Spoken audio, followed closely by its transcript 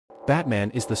Batman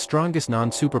is the strongest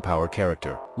non-superpower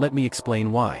character. Let me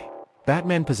explain why.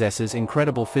 Batman possesses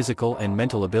incredible physical and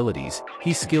mental abilities.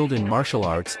 He's skilled in martial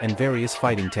arts and various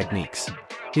fighting techniques.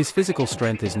 His physical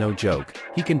strength is no joke.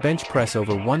 He can bench press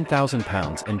over 1,000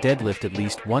 pounds and deadlift at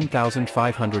least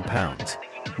 1,500 pounds.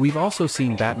 We've also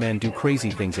seen Batman do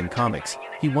crazy things in comics.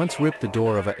 He once ripped the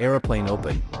door of an aeroplane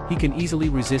open, he can easily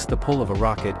resist the pull of a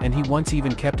rocket, and he once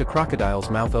even kept a crocodile's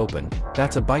mouth open.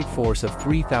 That's a bite force of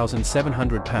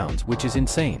 3,700 pounds, which is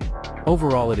insane.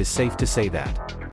 Overall, it is safe to say that